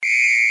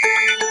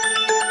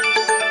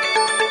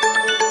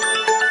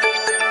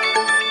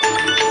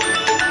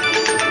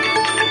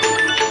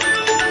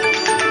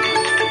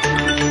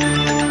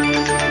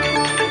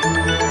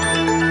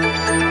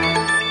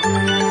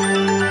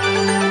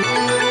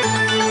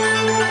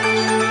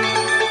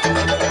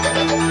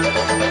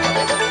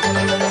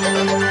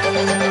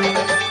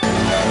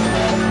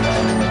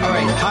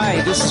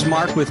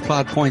Mark with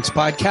Plot Points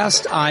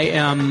Podcast. I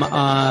am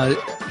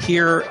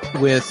here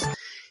with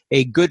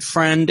a good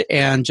friend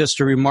and just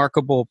a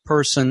remarkable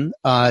person.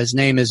 His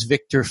name is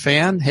Victor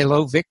Fan.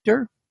 Hello,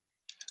 Victor.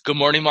 Good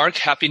morning, Mark.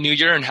 Happy New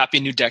Year and Happy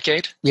New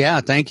Decade.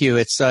 Yeah, thank you.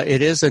 It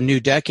is a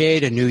new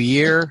decade, a new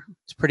year.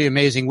 It's pretty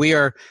amazing. We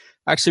are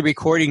actually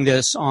recording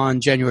this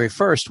on January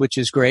 1st, which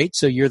is great.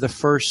 So you're the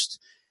first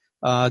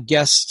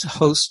guest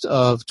host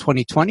of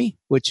 2020,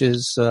 which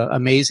is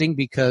amazing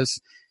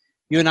because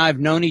you and I have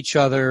known each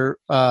other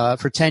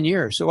for 10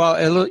 years.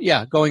 Well,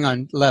 going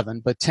on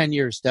 11, but 10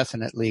 years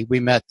definitely.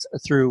 We met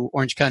through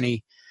Orange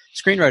County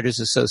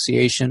Screenwriters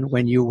Association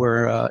when you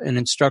were an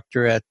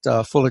instructor at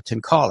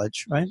Fullerton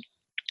College, right?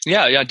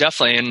 Yeah,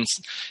 definitely. And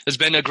it's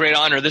been a great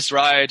honor, this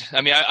ride.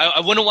 I mean, I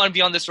wouldn't want to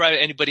be on this ride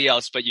with anybody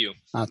else but you.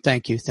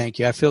 Thank you.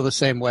 I feel the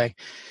same way.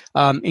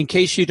 In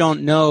case you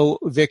don't know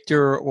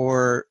Victor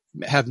or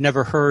have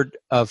never heard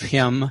of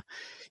him,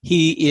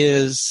 he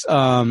is,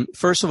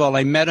 first of all,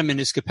 I met him in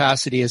his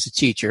capacity as a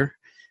teacher,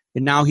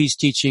 and now he's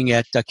teaching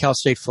at Cal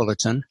State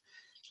Fullerton.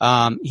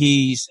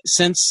 He's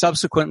since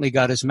subsequently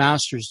got his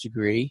master's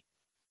degree.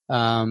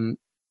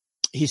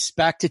 He's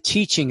back to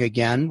teaching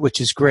again,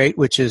 which is great,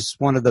 which is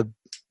one of the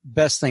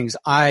best things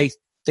I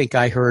think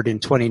I heard in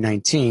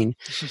 2019.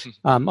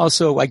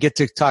 Also, I get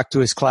to talk to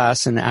his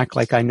class and act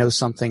like I know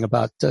something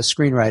about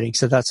screenwriting,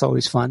 so that's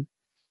always fun.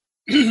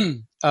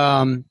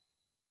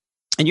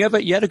 And you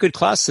had a good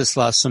class this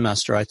last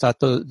semester. I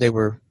thought they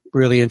were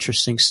really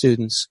interesting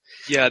students.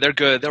 Yeah, they're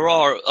good. They were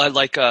all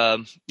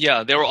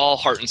they were all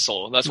heart and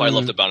soul. That's what I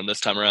loved about them this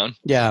time around.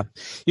 Yeah,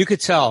 you could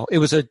tell it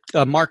was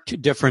a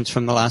marked difference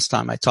from the last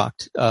time I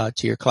talked to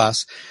your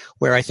class,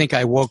 where I think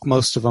I woke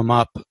most of them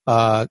up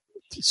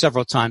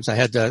several times. I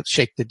had to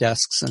shake the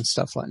desks and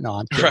stuff like. No,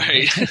 I'm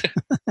kidding. Right.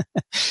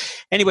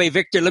 Anyway,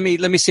 Victor, let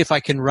me see if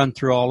I can run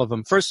through all of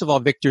them. First of all,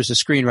 Victor's a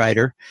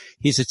screenwriter.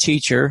 He's a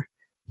teacher.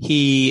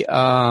 He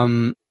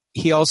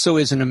also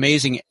is an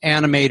amazing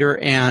animator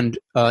and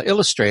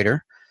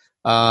illustrator.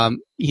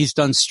 He's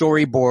done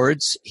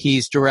storyboards.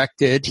 He's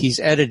directed. He's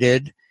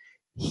edited.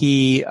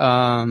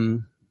 I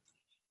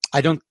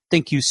don't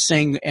think you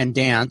sing and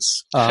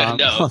dance.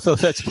 No. Although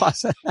that's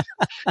possible.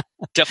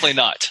 Definitely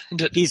not.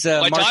 He's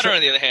my daughter,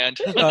 on the other hand.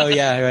 Oh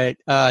yeah,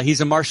 right.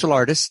 He's a martial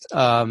artist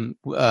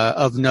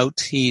of note.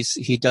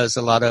 He does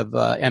a lot of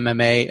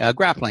MMA,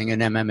 grappling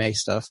and MMA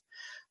stuff.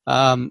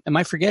 Am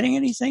I forgetting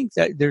anything?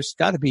 There's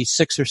got to be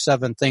 6 or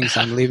 7 things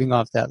I'm leaving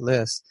off that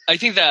list. I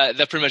think that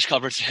pretty much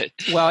covers it.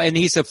 Well, and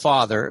he's a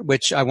father,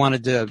 which I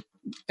wanted to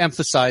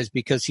emphasize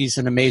because he's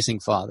an amazing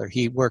father.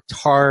 He worked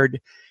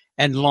hard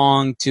and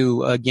long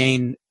to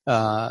gain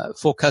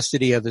full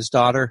custody of his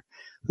daughter,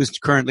 who's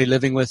currently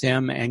living with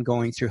him and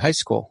going through high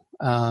school.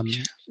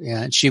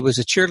 And she was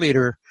a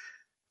cheerleader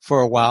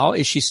for a while.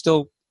 Is she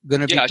still going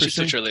to be? Yeah, she's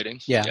still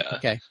cheerleading. Yeah.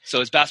 Okay.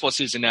 So it's basketball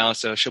season now,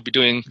 so she'll be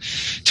doing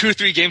 2 or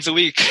 3 games a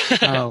week.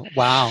 Oh,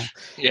 wow.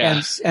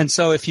 Yeah. And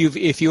so if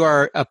you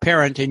are a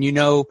parent and you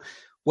know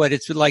what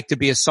it's like to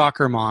be a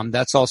soccer mom,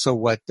 that's also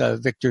what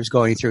Victor's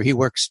going through. He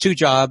works 2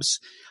 jobs.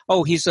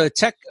 Oh, he's a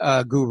tech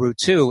guru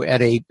too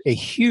at a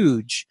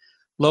huge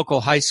local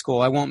high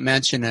school. I won't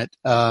mention it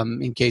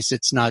in case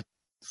it's not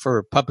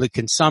for public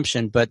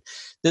consumption, but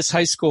this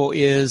high school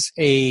is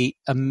a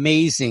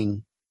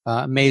amazing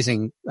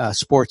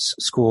sports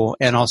school,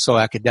 and also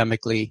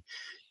academically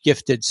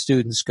gifted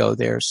students go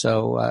there.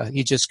 So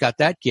he just got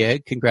that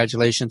gig.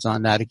 Congratulations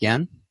on that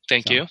again.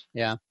 Thank you.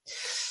 Yeah.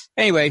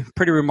 Anyway,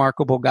 pretty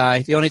remarkable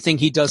guy. The only thing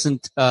he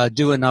doesn't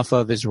do enough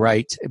of is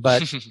write,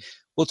 but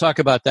we'll talk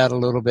about that a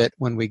little bit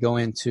when we go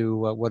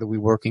into what are we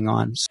working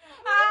on.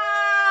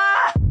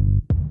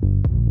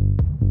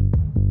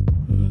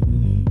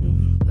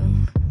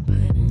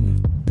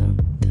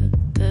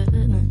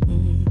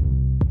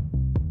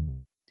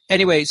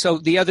 Anyway, so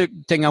the other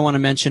thing I want to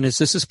mention is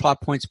this is Plot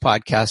Points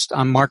Podcast.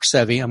 I'm Mark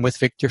Sevi. I'm with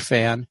Victor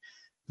Fan.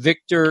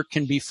 Victor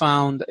can be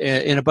found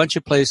in a bunch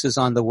of places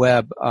on the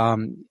web.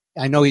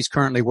 I know he's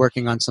currently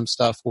working on some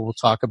stuff we'll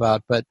talk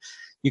about, but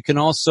you can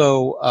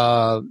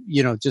also,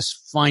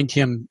 just find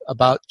him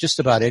just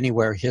about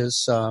anywhere.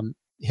 His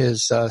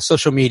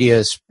social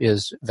media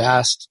is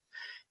vast,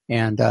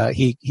 and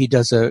he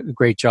does a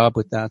great job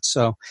with that.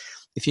 So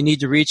if you need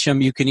to reach him,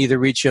 you can either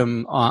reach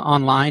him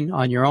online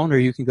on your own, or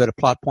you can go to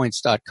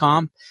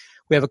plotpoints.com.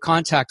 We have a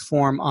contact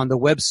form on the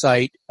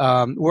website.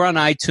 We're on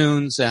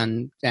iTunes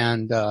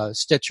and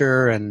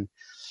Stitcher and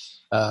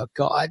I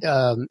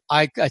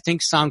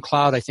think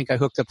SoundCloud. I think I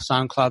hooked up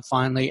SoundCloud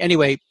finally.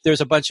 Anyway, there's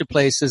a bunch of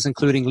places,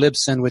 including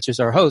Libsyn, which is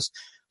our host.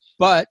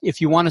 But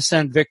if you want to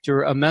send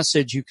Victor a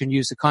message, you can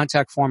use the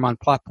contact form on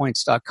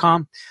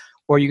plotpoints.com,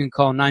 or you can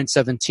call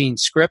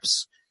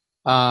 917-SCRIPTS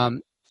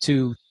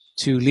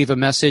to leave a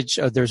message.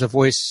 There's a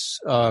voice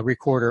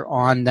recorder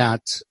on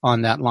that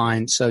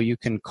line, so you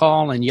can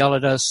call and yell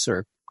at us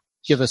or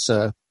give us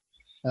a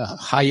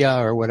hiya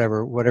or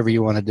whatever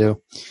you want to do.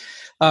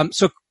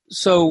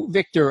 So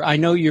Victor, I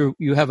know you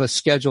have a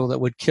schedule that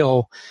would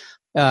kill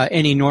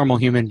any normal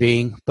human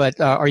being,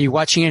 but are you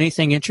watching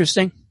anything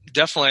interesting?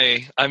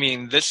 Definitely. I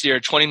mean, this year,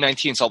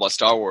 2019, is all about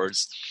Star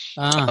Wars.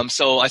 Ah.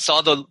 So I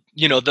saw the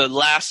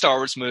last Star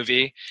Wars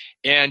movie,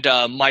 and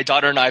my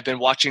daughter and I have been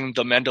watching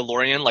The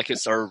Mandalorian like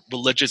it's our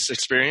religious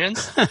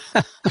experience.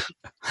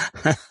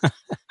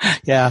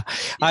 Yeah,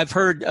 I've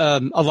heard a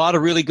lot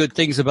of really good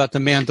things about The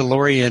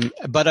Mandalorian,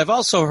 but I've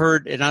also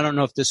heard, and I don't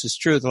know if this is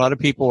true, a lot of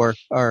people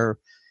are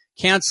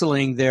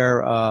canceling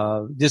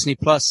their Disney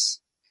Plus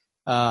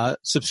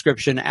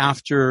subscription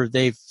after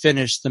they've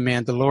finished The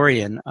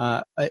Mandalorian.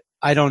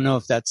 I don't know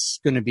if that's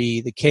going to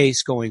be the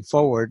case going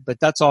forward, but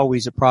that's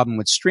always a problem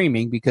with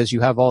streaming because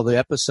you have all the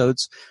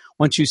episodes.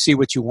 Once you see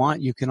what you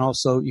want, you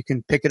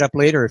can pick it up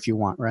later if you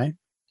want, right?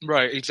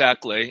 Right,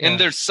 exactly. Yeah. And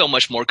there's so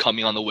much more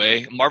coming on the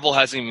way. Marvel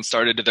hasn't even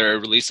started their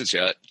releases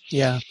yet.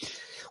 Yeah.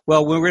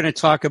 Well, we're going to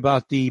talk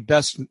about the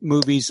best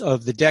movies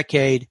of the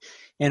decade,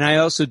 and I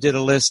also did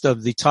a list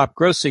of the top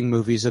grossing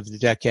movies of the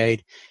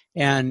decade,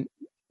 and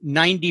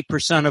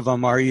 90% of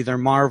them are either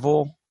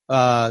Marvel,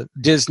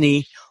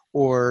 Disney,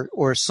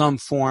 or some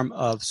form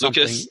of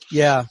something. Lucas.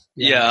 Yeah.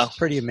 Yeah. It's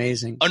pretty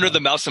amazing. Under the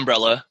mouse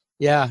umbrella.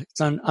 Yeah,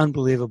 it's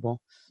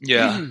unbelievable.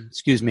 Yeah.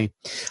 Excuse me.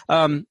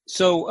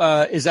 So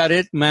is that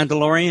it?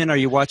 Mandalorian? Are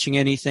you watching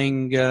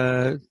anything?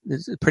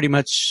 Pretty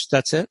much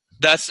that's it?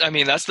 That's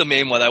the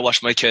main one I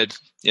watched my kid.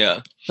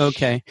 Yeah.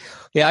 Okay.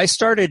 Yeah, I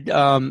started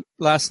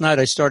last night.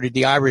 I started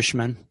The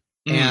Irishman,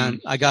 and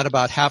I got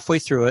about halfway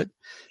through it,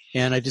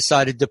 and I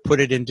decided to put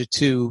it into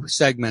 2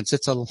 segments.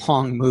 It's a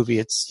long movie.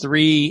 It's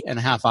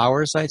 3.5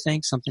 hours, I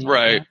think, something like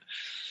right.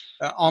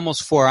 that.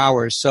 Almost 4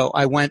 hours. So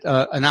I went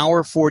an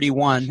hour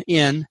 41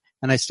 in,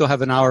 and I still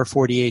have an hour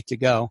 48 to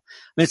go.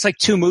 I mean, it's like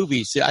 2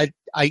 movies.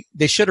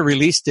 They should have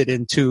released it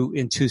in two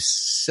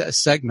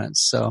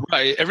segments. So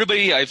right.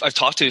 Everybody I've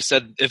talked to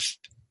said if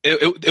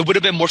it would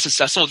have been more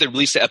successful if they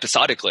released it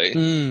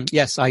episodically.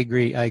 Yes, I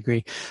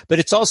agree. But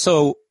it's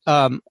also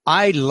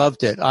I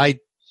loved it.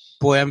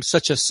 I'm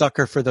such a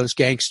sucker for those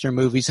gangster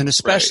movies, and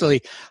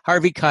especially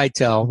Harvey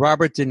Keitel,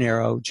 Robert De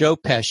Niro, Joe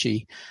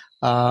Pesci.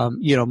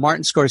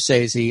 Martin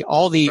Scorsese,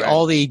 all the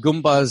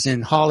Goombas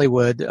in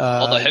Hollywood,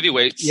 all the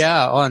heavyweights.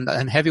 Yeah,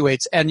 and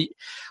heavyweights. And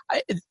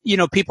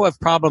people have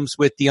problems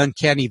with the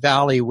uncanny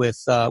valley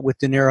with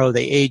De Niro.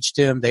 They aged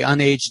him, they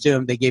unaged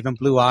him, they gave him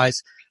blue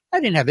eyes. I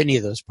didn't have any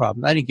of those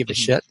problems. I didn't give a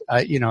shit.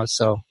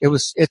 So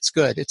it's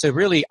good.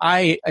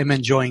 I am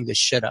enjoying the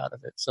shit out of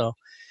it. So,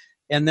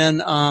 and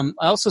then I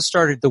also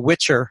started The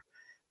Witcher.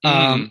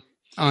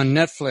 On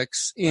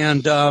Netflix,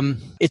 and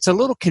it's a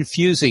little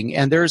confusing,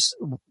 and there's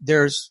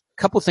a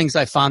couple things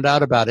I found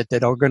out about it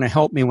that are going to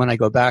help me when I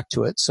go back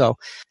to it. So,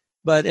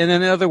 and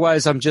then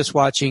otherwise I'm just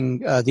watching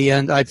the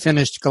end. I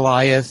finished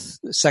Goliath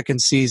 2nd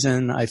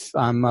season.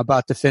 I'm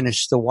about to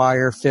finish The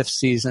Wire 5th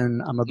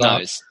season.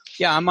 Nice.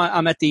 Yeah,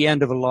 I'm at the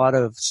end of a lot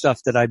of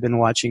stuff that I've been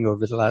watching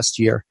over the last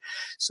year.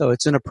 So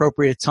it's an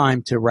appropriate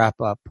time to wrap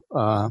up.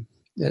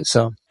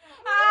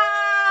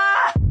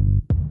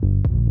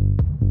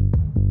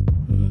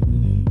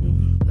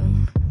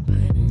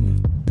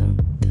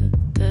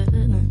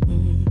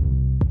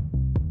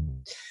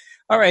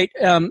 All right.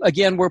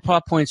 Again, we're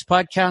Plot Points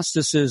Podcast.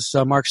 This is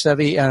Mark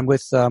Sevi, and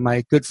with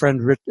my good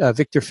friend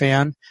Victor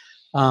Fan.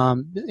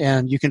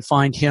 And you can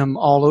find him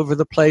all over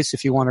the place.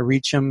 If you want to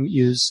reach him,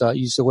 use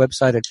the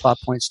website at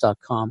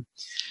plotpoints.com.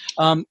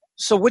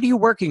 So what are you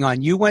working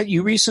on?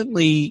 You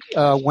recently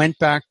went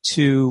back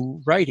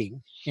to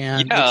writing,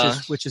 and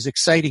which is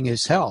exciting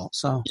as hell.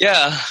 So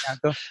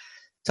go,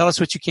 tell us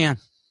what you can.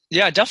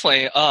 Yeah,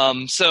 definitely. All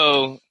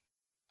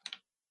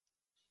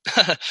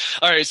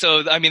right.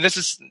 So, I mean, this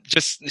is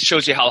just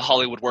shows you how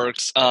Hollywood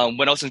works.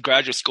 When I was in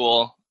graduate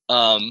school,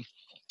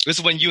 this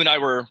is when you and I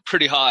were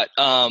pretty hot.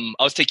 I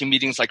was taking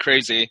meetings like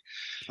crazy,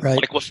 right?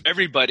 Like with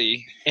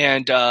everybody,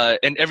 and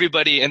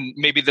everybody. And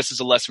maybe this is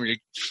a lesson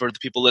for the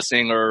people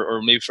listening, or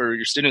maybe for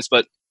your students,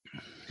 but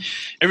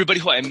everybody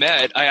who I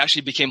met, I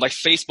actually became like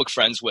Facebook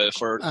friends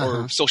with,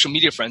 or social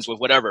media friends with,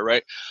 whatever,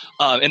 right?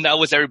 And that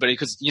was everybody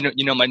because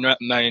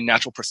my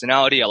natural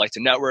personality. I like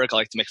to network. I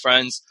like to make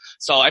friends.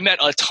 So I met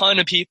a ton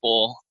of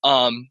people.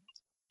 And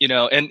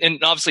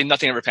obviously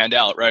nothing ever panned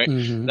out, right?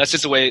 Mm-hmm. That's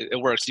just the way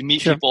it works. You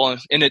meet people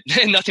and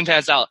nothing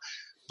pans out.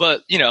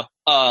 But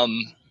I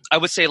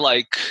would say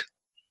like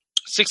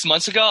 6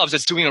 months ago, I was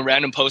just doing a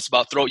random post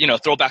about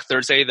Throwback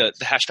Thursday, the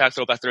hashtag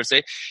Throwback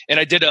Thursday. And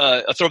I did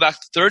a Throwback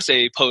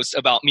Thursday post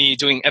about me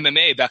doing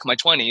MMA back in my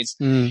 20s.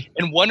 Mm.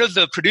 And one of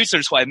the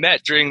producers who I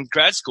met during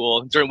grad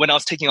school, when I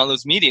was taking all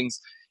those meetings,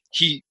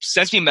 he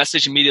sends me a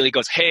message immediately,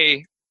 goes,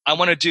 "Hey, I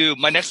want to do,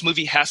 my next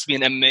movie has to be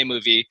an MMA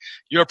movie.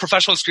 You're a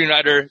professional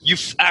screenwriter.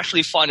 You've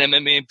actually fought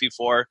MMA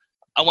before.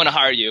 I want to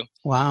hire you."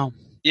 Wow.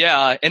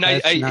 Yeah. And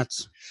that's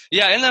nuts.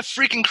 Yeah. Isn't that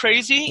freaking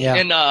crazy? Yeah.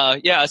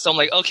 And so I'm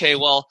like, okay,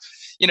 well,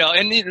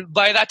 and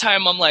by that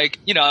time I'm like,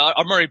 I'm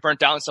already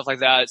burnt out and stuff like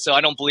that. So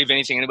I don't believe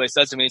anything anybody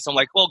says to me. So I'm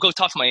like, well, go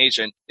talk to my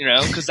agent,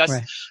 because that's,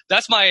 right.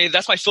 that's my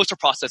filter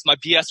process, my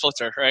BS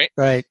filter, right?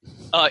 Right.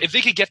 If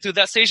they could get through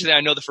that stage, then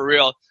I know they're for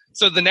real.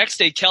 So the next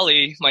day,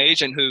 Kelly, my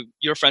agent, who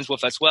you're friends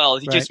with as well,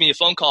 he gives me a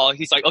phone call.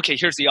 He's like, "Okay,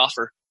 here's the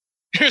offer."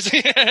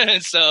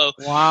 So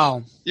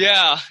wow.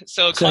 Yeah.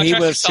 So he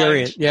was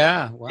serious.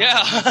 Yeah. Wow.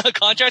 Yeah.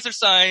 Contracts are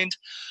signed.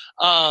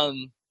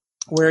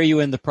 Where are you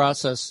in the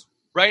process?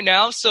 Right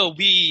now, so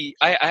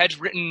I had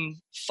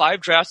written 5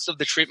 drafts of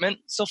the treatment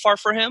so far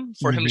for him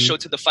to show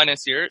to the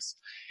financiers,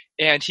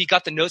 and he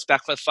got the notes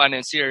back from the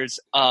financiers.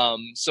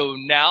 So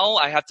now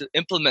I have to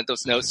implement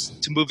those notes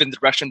to move in the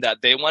direction that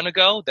they want to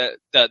go,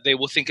 that they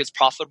will think is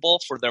profitable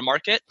for their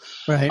market.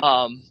 Right.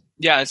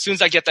 Yeah. As soon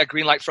as I get that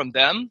green light from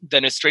them,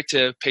 then it's straight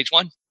to page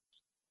 1.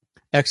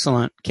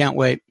 Excellent. Can't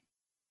wait.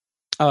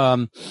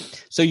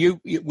 So you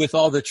with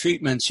all the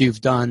treatments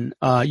you've done,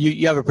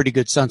 you have a pretty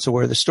good sense of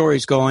where the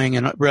story's going,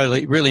 and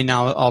really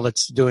now all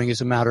it's doing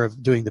is a matter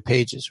of doing the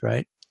pages,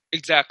 right?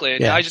 Exactly.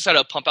 Yeah. I just had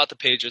to pump out the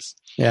pages.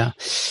 Yeah.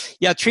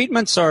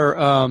 Treatments are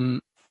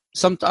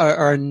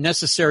are a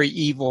necessary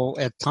evil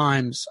at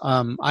times.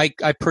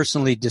 I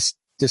personally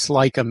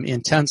dislike them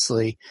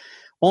intensely,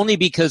 only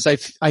because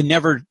I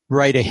never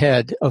write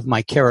ahead of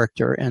my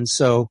character, and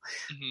so.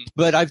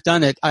 But I've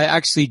done it. I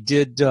actually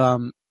did.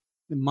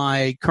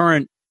 My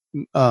current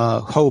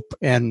hope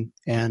and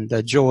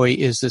joy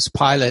is this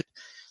pilot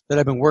that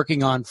I've been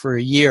working on for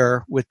a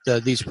year with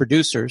these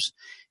producers,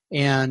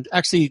 and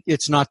actually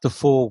it's not the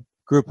full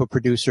group of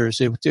producers.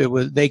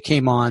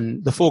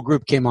 The full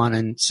group came on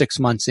in 6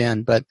 months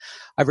in, but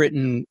I've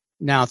written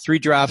now 3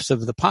 drafts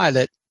of the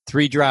pilot,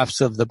 3 drafts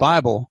of the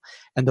Bible,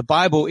 and the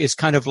Bible is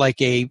kind of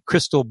like a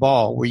crystal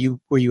ball where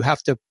you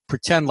have to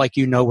pretend like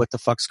you know what the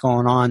fuck's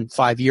going on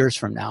 5 years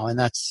from now, and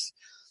that's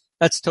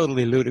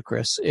totally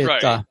ludicrous.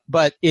 Right.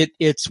 But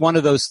it's one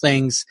of those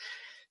things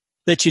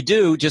that you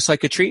do just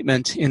like a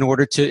treatment in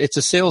order to, it's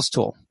a sales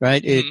tool,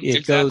 right?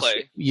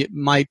 Exactly.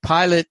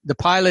 The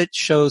pilot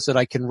shows that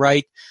I can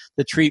write,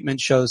 the treatment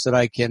shows that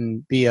I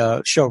can be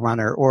a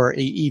showrunner, or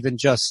even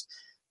just,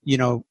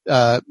 enable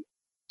a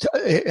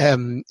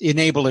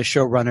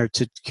showrunner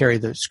to carry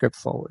the script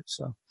forward.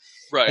 So,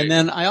 right. And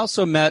then I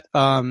also met,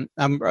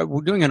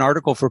 we're doing an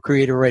article for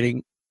Creative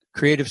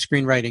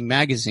Screenwriting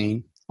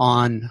magazine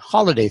on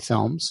holiday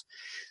films.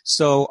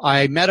 So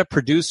I met a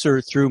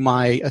producer through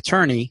my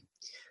attorney,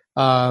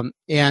 and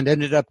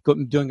ended up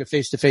doing a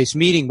face-to-face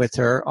meeting with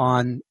her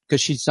because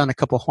she's done a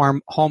couple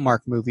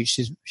Hallmark movies.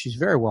 She's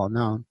very well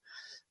known.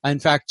 In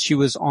fact, she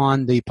was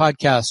on the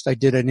podcast. I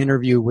did an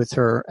interview with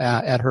her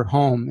at her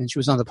home, and she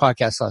was on the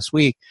podcast last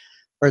week,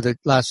 or the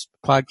last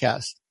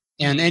podcast.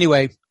 And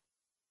anyway,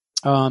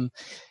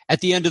 at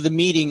the end of the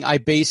meeting, I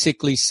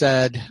basically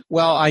said,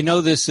 well, I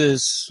know this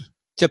is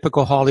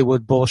typical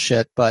Hollywood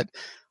bullshit, but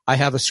I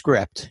have a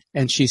script.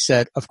 And she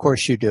said, of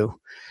course you do.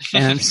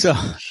 And so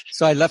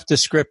I left a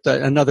script,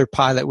 another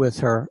pilot with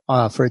her,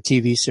 for a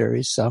TV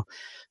series. So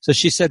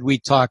she said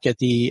we'd talk at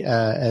the,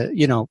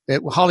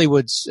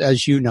 Hollywood's,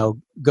 as you know,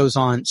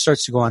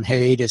 starts to go on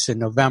hiatus in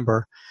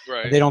November.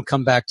 Right. They don't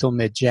come back till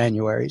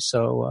mid-January.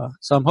 So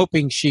I'm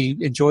hoping she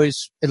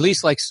at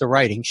least likes the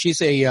writing. She's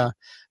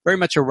very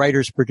much a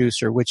writer's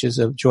producer, which is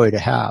a joy to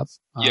have.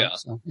 Yeah.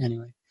 So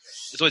anyway.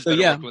 It's always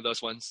better working with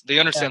those ones. They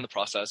understand the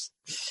process.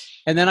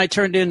 And then I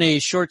turned in a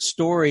short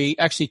story,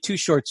 actually 2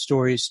 short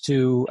stories,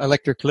 to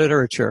Electric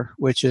Literature,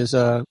 which is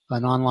an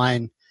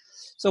online.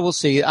 So we'll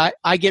see.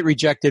 I get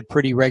rejected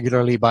pretty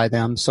regularly by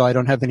them, so I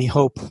don't have any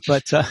hope.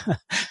 But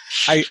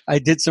I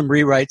did some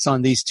rewrites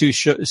on these 2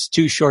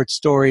 short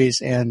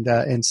stories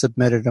and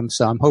submitted them.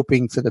 So I'm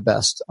hoping for the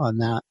best on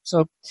that.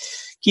 So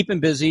keep them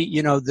busy.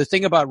 The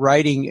thing about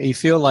writing, I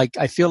feel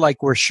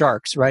like we're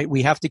sharks, right?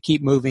 We have to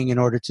keep moving in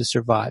order to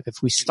survive. If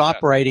we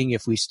stop writing,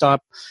 if we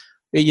stop,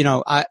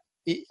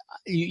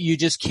 you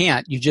just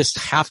can't. You just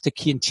have to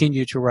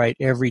continue to write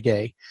every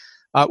day,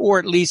 or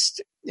at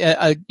least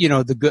a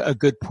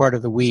good part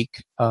of the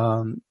week,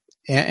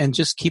 and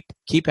just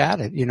keep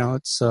at it.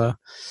 It's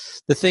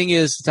the thing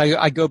is,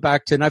 I go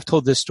back to, and I've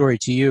told this story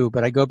to you,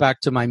 but I go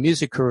back to my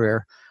music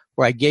career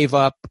where I gave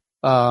up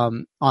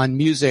on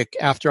music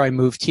after I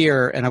moved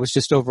here, and I was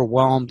just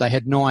overwhelmed. I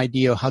had no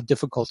idea how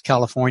difficult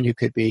California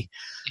could be,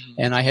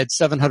 and I had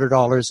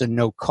 $700 and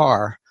no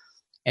car.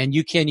 And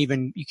you can't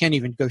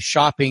even go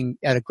shopping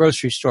at a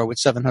grocery store with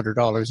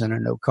 $700 and a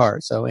no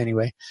car. So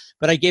anyway,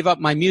 but I gave up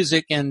my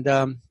music, and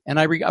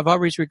I've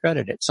always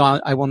regretted it. So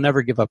I will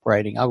never give up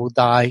writing. I will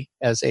die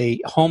as a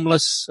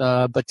homeless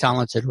but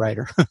talented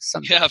writer.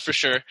 Yeah, for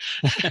sure.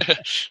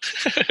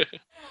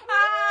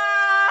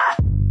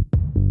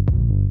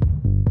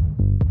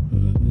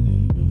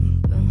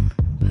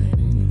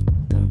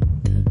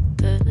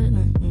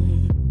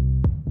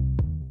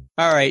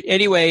 All right.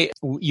 Anyway,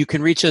 you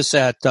can reach us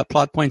at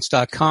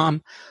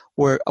plotpoints.com.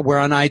 We're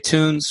on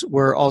iTunes.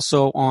 We're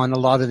also on a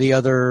lot of the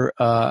other,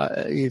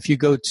 if you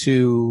go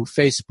to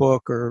Facebook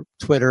or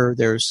Twitter,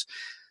 there's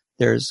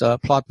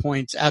Plot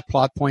Points, at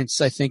Plot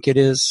Points, I think it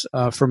is,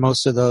 for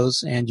most of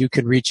those, and you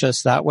can reach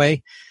us that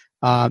way.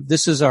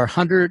 This is our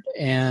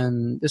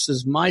this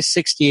is my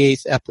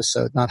 68th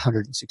episode, not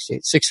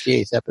 168,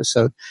 68th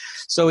episode.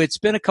 So it's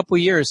been a couple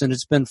years and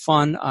it's been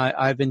fun.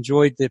 I've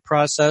enjoyed the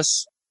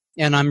process.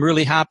 And I'm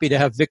really happy to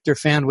have Victor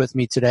Fan with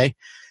me today.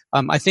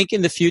 I think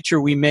in the future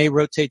we may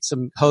rotate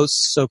some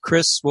hosts. So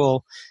Chris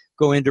will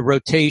go into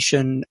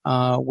rotation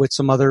with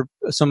some other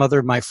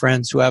of my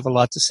friends who have a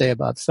lot to say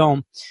about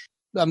film.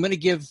 I'm going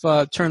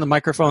to turn the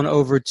microphone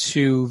over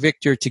to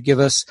Victor to give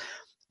us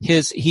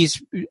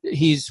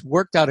he's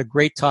worked out a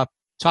great top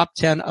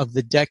 10 of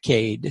the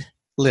decade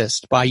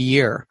list by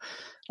year,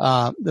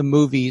 the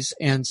movies.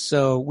 And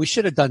so we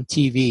should have done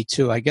TV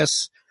too. I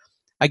guess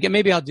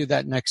maybe I'll do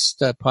that next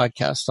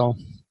podcast.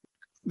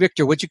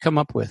 Victor, what'd you come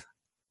up with?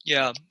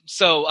 Yeah.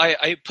 So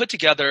I put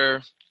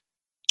together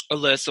a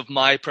list of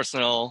my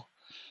personal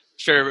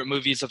favorite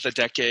movies of the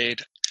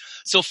decade.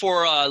 So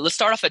let's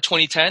start off at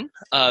 2010,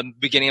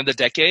 beginning of the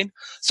decade.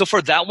 So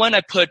for that one,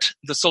 I put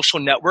The Social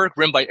Network,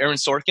 written by Aaron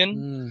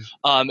Sorkin,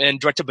 and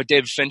directed by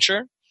David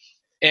Fincher.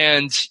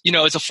 And,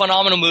 it's a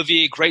phenomenal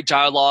movie, great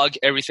dialogue,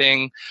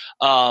 everything,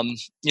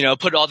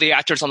 put all the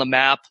actors on the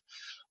map.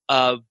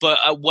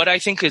 But what I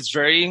think is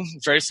very,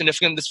 very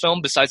significant in this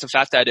film, besides the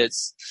fact that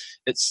it's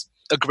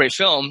a great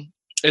film,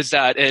 is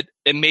that it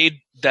made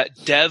that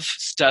dev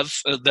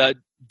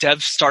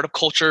startup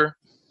culture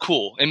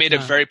cool. It made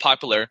it very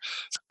popular.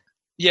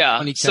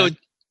 Yeah. So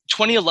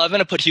 2011,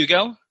 I put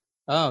Hugo.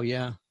 Oh,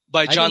 yeah.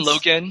 By John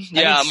Logan.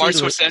 Yeah, Martin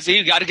Scorsese.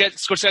 You got to get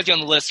Scorsese on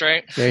the list,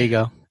 right? There you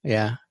go.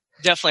 Yeah.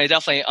 Definitely.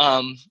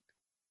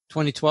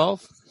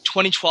 2012?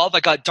 2012, I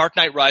got Dark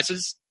Knight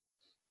Rises.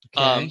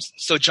 Okay.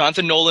 So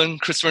Jonathan Nolan,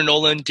 Christopher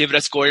Nolan, David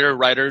S. Goyer,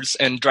 writers,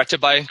 and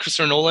directed by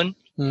Christopher Nolan.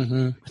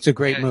 Mm-hmm. It's a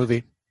great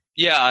movie.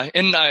 Yeah,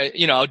 and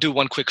I'll do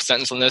one quick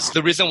sentence on this.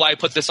 The reason why I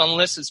put this on the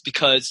list is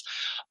because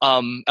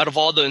out of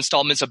all the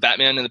installments of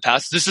Batman in the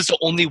past, this is the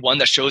only one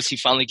that shows he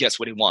finally gets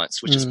what he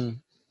wants,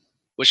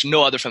 which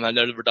no other film had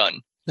ever done.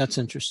 That's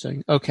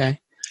interesting. Okay.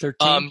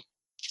 13.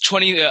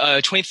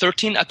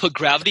 2013, I put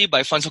Gravity by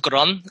Alfonso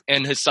Cuarón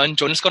and his son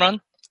Jonas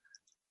Cuarón.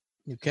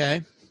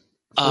 Okay.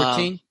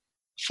 14.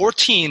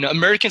 14,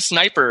 American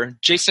Sniper,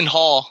 Jason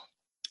Hall.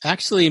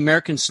 Actually,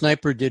 American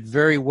Sniper did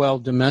very well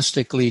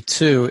domestically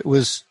too. It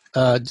was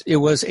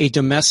a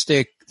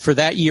domestic for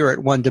that year. It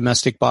won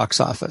domestic box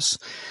office,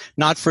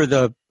 not for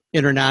the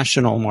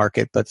international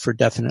market, but for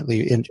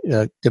definitely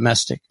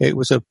domestic. It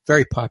was a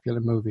very popular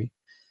movie.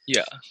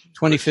 Yeah.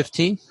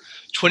 2015.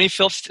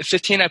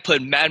 2015, I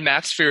put Mad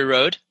Max Fury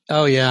Road.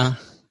 Oh yeah,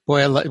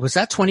 boy, was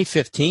that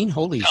 2015?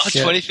 Holy shit!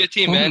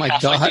 2015, man. Oh my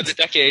halfway God. through the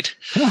decade.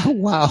 Oh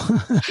wow.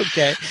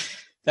 Okay.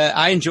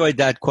 I enjoyed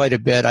that quite a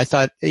bit. I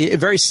thought a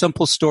very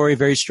simple story,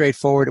 very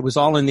straightforward. It was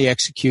all in the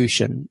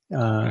execution.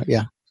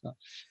 Yeah.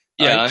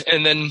 Yeah, right.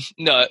 And then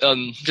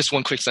just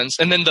one quick sentence,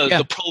 and then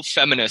the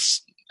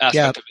pro-feminist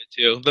aspect of it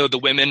too. The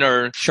women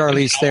are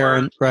Charlize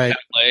Theron, right?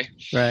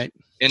 Right.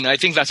 And I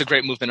think that's a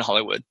great movement in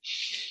Hollywood.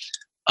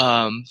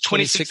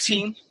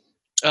 2016,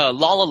 La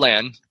La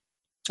Land.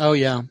 Oh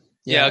yeah.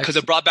 Yeah, because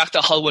it brought back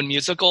the Hollywood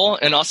musical,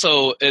 and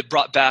also it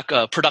brought back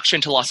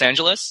production to Los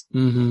Angeles.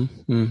 Mm-hmm.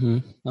 Mm-hmm.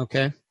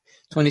 Okay.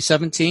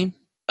 2017.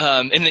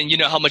 And then you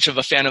know how much of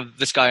a fan of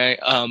this guy,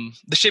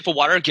 The Shape of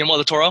Water, Guillermo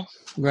del Toro.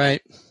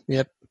 Right.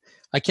 Yep.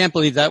 I can't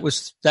believe that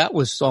was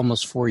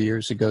almost 4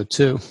 years ago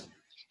too.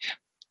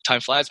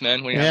 Time flies,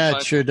 man. Yeah,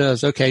 it sure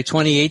does. Okay.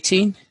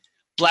 2018.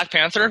 Black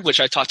Panther, which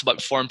I talked about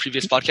before in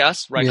previous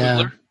podcasts. Ryan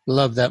Coogler.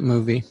 Love that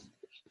movie.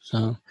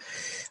 So,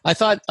 I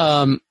thought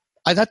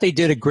they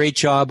did a great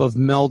job of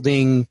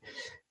melding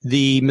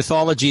the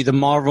mythology, the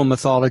Marvel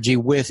mythology,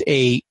 with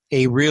a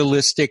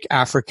realistic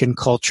African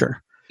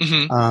culture.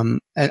 Mm-hmm.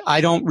 And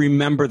I don't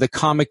remember the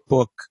comic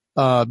book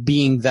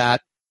being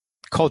that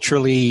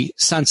culturally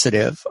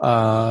sensitive.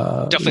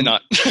 Definitely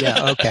not.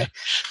 Yeah. Okay.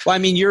 Well, I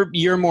mean,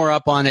 you're more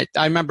up on it.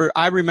 I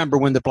remember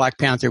when the Black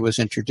Panther was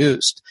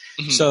introduced.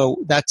 Mm-hmm. So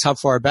that's how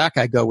far back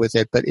I go with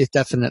it. But it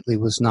definitely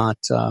was not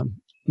I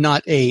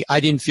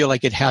didn't feel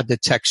like it had the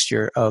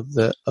texture of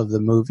the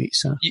movie.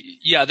 So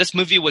yeah, this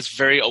movie was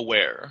very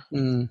aware.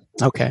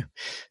 Okay.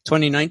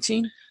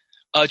 2019.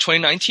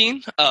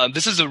 2019.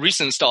 This is a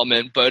recent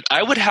installment, but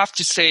I would have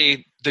to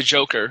say The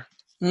Joker.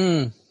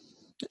 I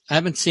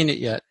haven't seen it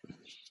yet.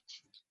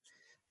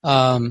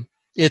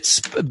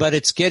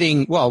 It's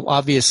getting, well,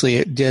 obviously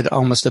it did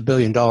almost $1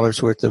 billion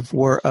worth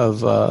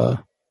of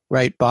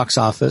box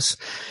office.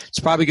 It's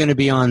probably going to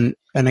be on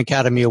an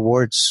Academy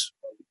Awards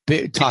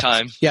big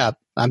time. Yeah,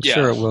 I'm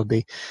sure it will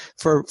be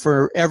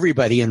for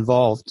everybody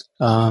involved.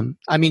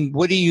 I mean,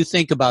 what do you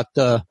think about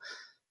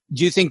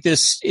do you think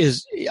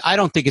I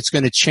don't think it's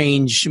going to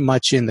change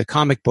much in the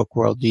comic book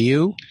world. Do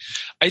you?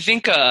 I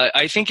think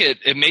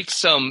it makes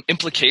some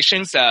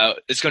implications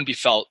that it's going to be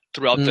felt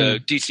throughout the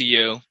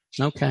DCU.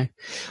 Okay.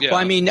 Yeah. Well,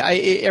 I mean,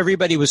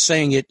 everybody was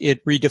saying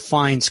it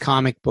redefines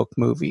comic book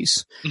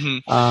movies.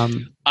 Mm-hmm.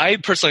 I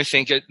personally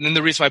think it, and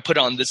the reason why I put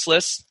it on this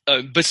list,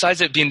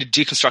 besides it being the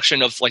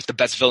deconstruction of like the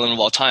best villain of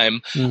all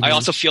time, I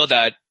also feel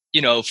that,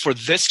 you know, for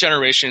this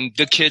generation,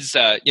 the kids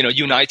that, you know,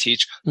 you and I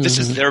teach, this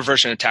is their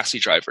version of Taxi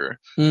Driver.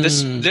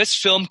 This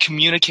film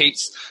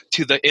communicates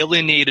to the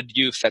alienated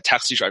youth that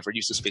Taxi Driver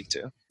used to speak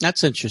to.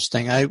 That's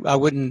interesting.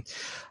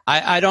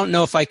 I don't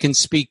know if I can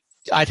speak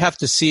I'd have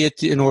to see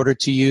it in order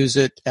to use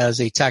it as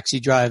a taxi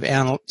driver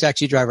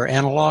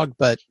analog,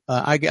 but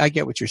I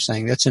get what you're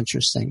saying. That's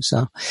interesting.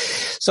 So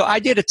I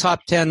did a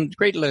top 10,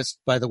 great list,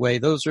 by the way.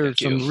 Those are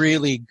some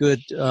really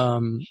good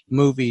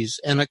movies,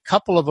 and a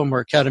couple of them were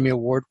Academy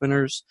Award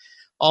winners.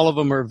 All of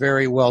them are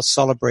very well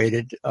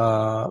celebrated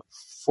for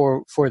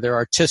their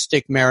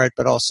artistic merit,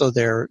 but also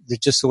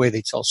just the way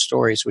they tell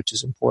stories, which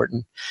is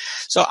important.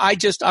 So I'm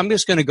just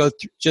going to go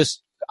through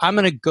I'm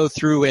going to go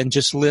through and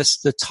just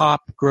list the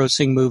top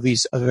grossing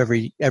movies of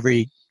every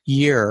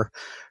year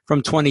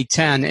from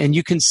 2010. And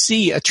you can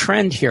see a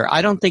trend here.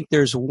 I don't think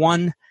there's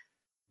one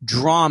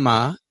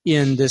drama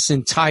in this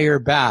entire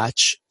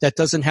batch that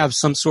doesn't have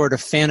some sort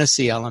of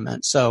fantasy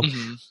element. So,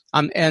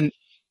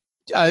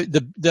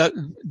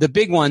 the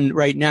big one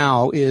right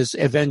now is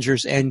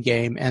Avengers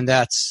Endgame, and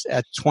that's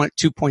at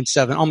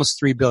 2.7, almost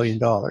 $3 billion.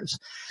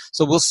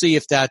 So we'll see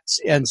if that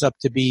ends up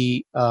to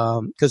be,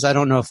 because I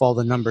don't know if all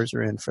the numbers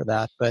are in for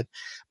that. But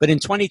in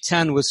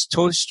 2010 was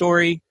Toy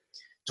Story.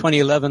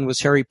 2011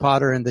 was Harry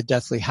Potter and the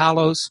Deathly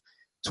Hallows.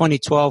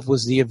 2012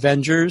 was The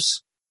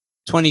Avengers.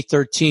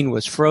 2013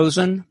 was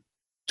Frozen.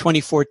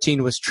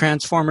 2014 was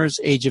Transformers: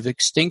 Age of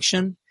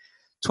Extinction.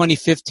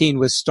 2015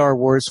 was Star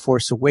Wars: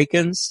 Force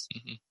Awakens.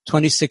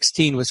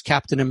 2016 was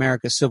Captain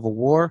America: Civil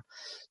War.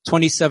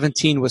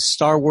 2017 was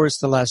Star Wars: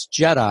 The Last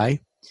Jedi.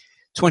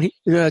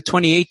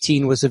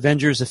 2018 was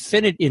Avengers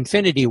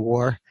Infinity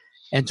War,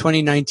 and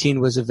 2019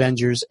 was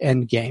Avengers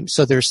Endgame.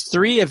 So there's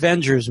 3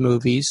 Avengers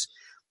movies.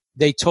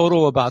 They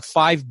total about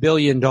 $5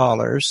 billion.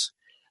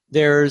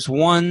 There's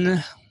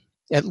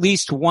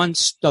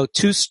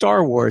two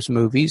Star Wars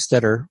movies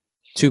that are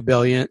 $2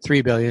 billion,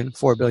 $3 billion,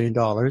 $4 billion.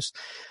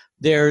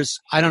 There's,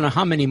 I don't know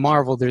how many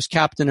Marvel. There's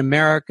Captain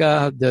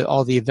America,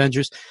 all the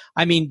Avengers.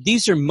 I mean,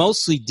 these are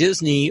mostly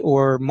Disney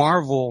or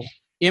Marvel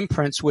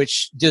imprints,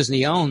 which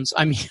Disney owns.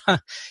 I mean,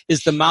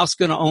 is the mouse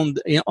going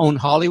to own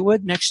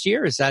Hollywood next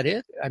year? Is that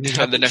it? I mean,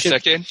 the next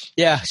decade?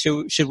 Yeah.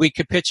 Should we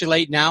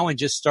capitulate now and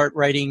just start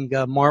writing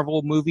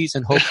Marvel movies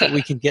and hope that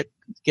we can get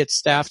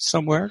staffed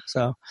somewhere?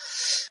 So.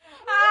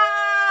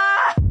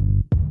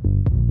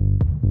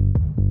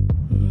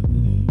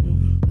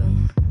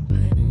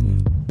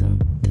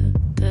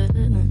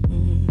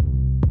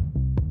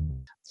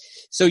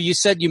 So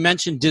you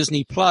mentioned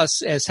Disney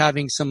Plus as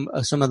having some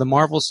of the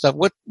Marvel stuff.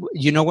 What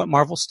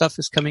Marvel stuff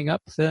is coming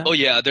up? Oh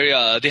yeah,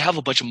 they have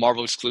a bunch of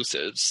Marvel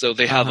exclusives. So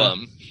they have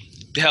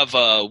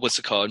what's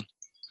it called?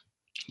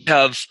 They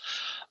have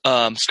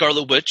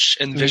Scarlet Witch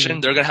and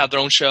Vision. They're gonna have their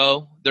own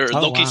show.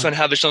 Loki's gonna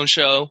have his own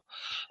show.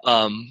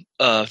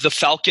 The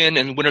Falcon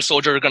and Winter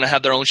Soldier are gonna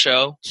have their own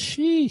show.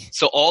 Gee.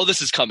 So all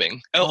this is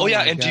coming. Oh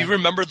yeah, and God. Do you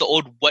remember the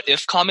old What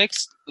If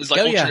comics? It's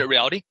like alternate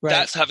reality. Right.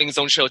 That's having its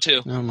own show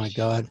too. Oh my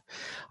God.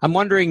 I'm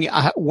wondering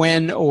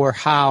when or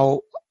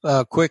how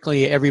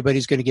quickly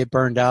everybody's going to get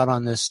burned out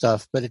on this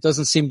stuff, but it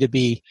doesn't seem to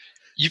be.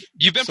 You've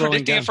been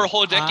predicting it for a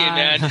whole decade,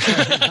 man.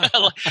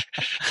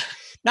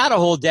 Not a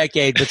whole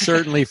decade, but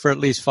certainly for at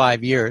least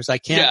 5 years. I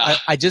can't. Yeah.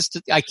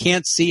 I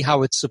can't see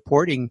how it's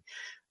supporting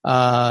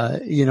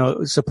itself.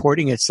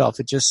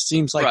 It just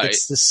seems like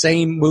it's the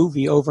same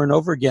movie over and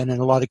over again in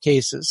a lot of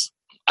cases.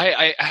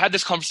 I had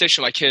this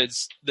conversation with my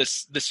kids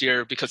this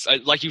year because,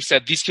 like you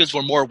said, these kids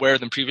were more aware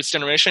than previous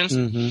generations.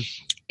 Mm-hmm.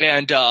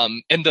 And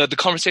the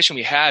conversation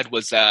we had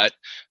was that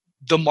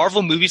the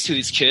Marvel movies to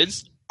these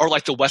kids are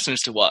like the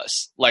Westerns to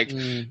us. Like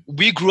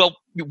we grew up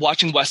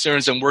watching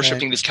Westerns and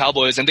worshiping these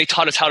cowboys, and they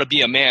taught us how to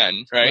be a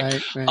man,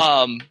 right?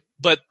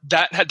 But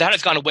that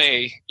has gone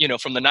away,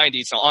 from the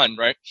 90s on,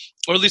 right?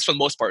 Or at least for the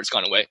most part, it's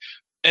gone away.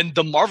 And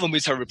the Marvel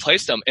movies have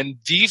replaced them. And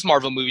these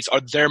Marvel movies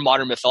are their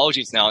modern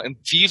mythologies now. And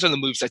these are the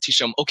movies that teach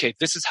them, okay,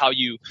 this is how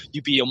you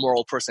be a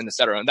moral person, et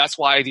cetera. And that's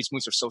why these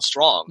movies are so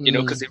strong,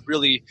 because they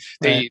really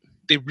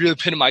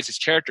epitomize these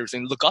characters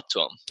and look up to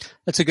them.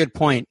 That's a good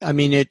point. I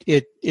mean,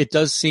 it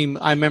does seem,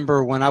 I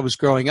remember when I was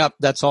growing up,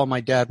 that's all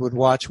my dad would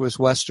watch was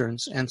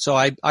Westerns. And so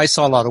I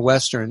saw a lot of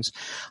Westerns.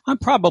 I'm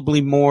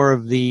probably more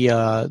of the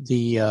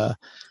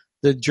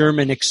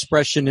German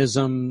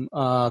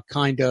expressionism,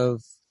 kind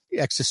of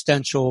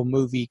existential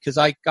movie, because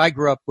I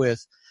grew up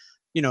with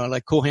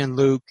like Cool Hand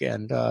Luke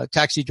and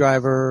Taxi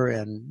Driver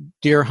and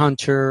Deer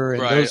Hunter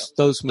and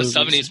those movies.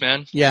 The 70s,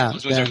 man. Yeah,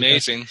 those movies are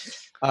amazing.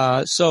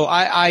 So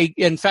I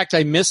in fact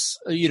I miss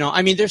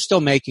I mean they're still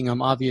making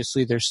them.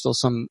 Obviously there's still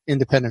some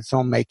independent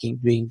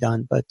filmmaking being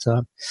done, but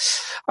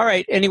all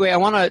right. Anyway, I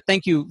want to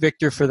thank you,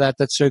 Victor, for that.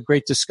 That's a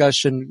great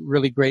discussion.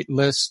 Really great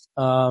list.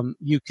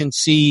 You can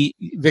see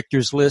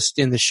Victor's list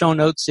in the show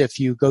notes if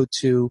you go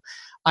to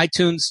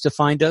iTunes to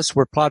find us.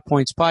 We're Plot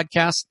Points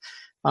Podcast.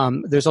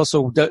 There's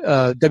also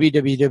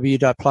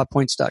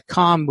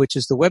www.plotpoints.com, which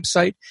is the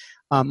website.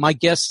 My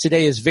guest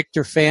today is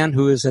Victor Fan,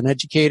 who is an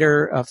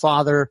educator, a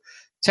father,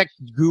 tech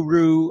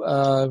guru,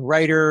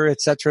 writer,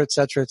 et cetera, et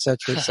cetera, et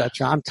cetera, et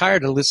cetera. I'm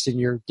tired of listing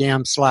your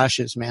damn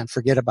slashes, man.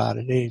 Forget about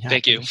it.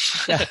 Thank you.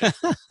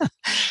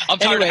 I'm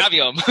tired of having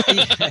them.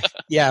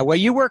 Yeah. Well,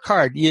 you work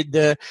hard.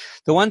 The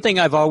one thing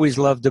I've always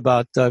loved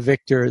about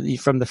Victor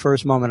from the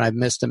first moment I've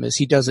missed him is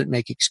he doesn't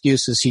make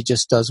excuses. He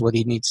just does what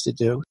he needs to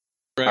do.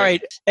 All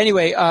right.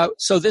 Anyway,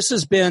 so this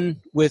has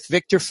been with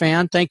Victor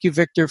Fan. Thank you,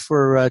 Victor,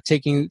 for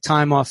taking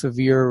time off of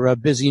your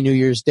busy New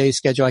Year's Day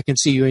schedule. I can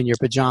see you in your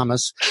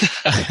pajamas.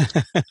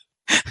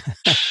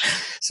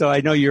 So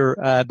I know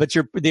but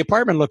the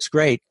apartment looks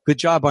great. Good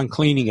job on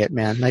cleaning it,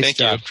 man. Nice Thank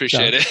job. you.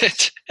 Appreciate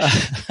it.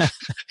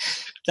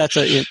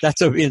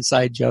 That's an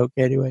inside joke.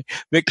 Anyway,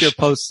 Victor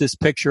posts this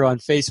picture on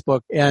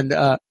Facebook, and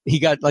he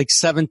got like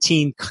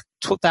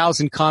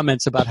 17,000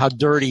 comments about how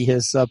dirty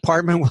his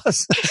apartment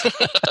was.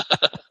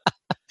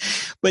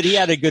 But he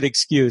had a good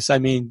excuse. I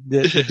mean,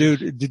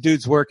 the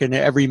dude's working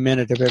every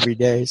minute of every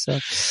day. So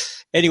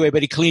anyway,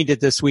 but he cleaned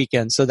it this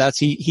weekend. So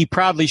he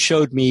proudly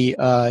showed me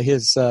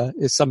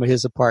some of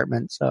his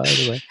apartment. So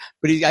anyway,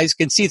 but I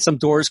can see some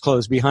doors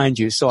closed behind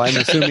you. So I'm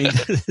assuming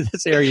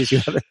this areas you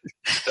have.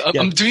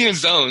 I'm doing in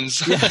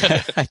zones.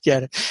 Yeah, I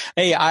get it.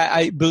 Hey,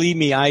 I believe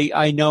me,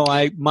 I know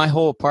my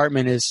whole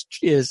apartment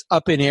is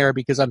up in air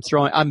because I'm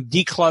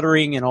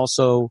decluttering and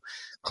also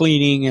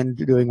cleaning and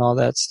doing all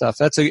that stuff.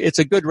 It's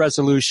a good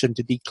resolution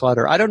to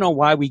declutter. I don't know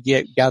why we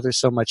gather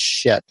so much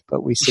shit,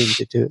 but we seem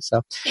to do.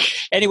 So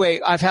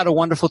anyway, I've had a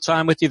wonderful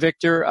time with you,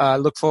 Victor.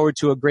 Look forward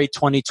to a great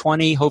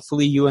 2020.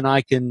 Hopefully you and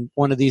I can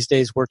one of these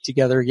days work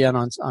together again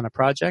on a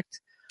project.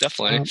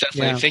 Definitely.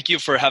 Yeah. Thank you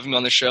for having me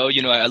on the show.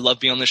 I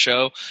love being on the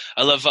show.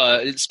 I love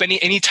spending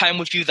any time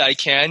with you that I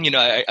can.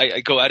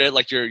 I go at it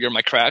like you're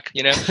my crack.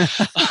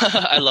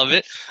 I love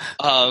it.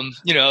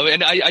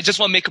 And I just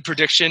want to make a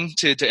prediction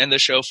to end the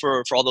show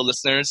for all the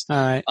listeners. All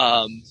right.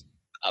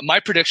 My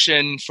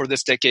prediction for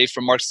this decade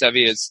from Mark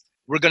Sevi is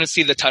we're going to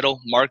see the title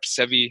Mark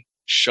Sevi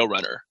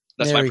Showrunner.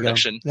 That's my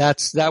prediction.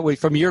 That's that way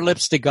from your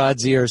lips to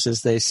God's ears,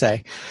 as they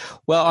say.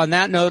 Well, on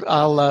that note,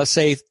 I'll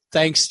say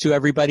thanks to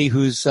everybody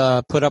who's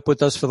put up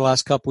with us for the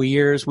last couple of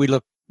years.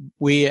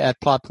 We at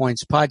Plot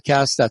Points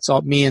Podcast, that's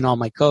all me and all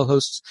my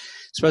co-hosts,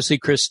 especially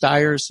Chris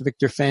Stiers,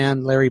 Victor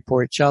Fan, Larry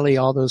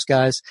Porcelli, all those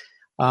guys.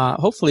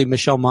 Hopefully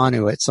Michelle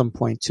Manu at some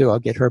point too. I'll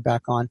get her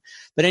back on.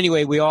 But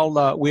anyway, we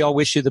all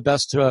wish you the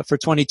best for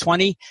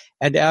 2020.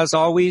 And as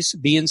always,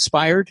 be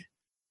inspired,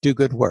 do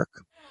good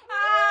work.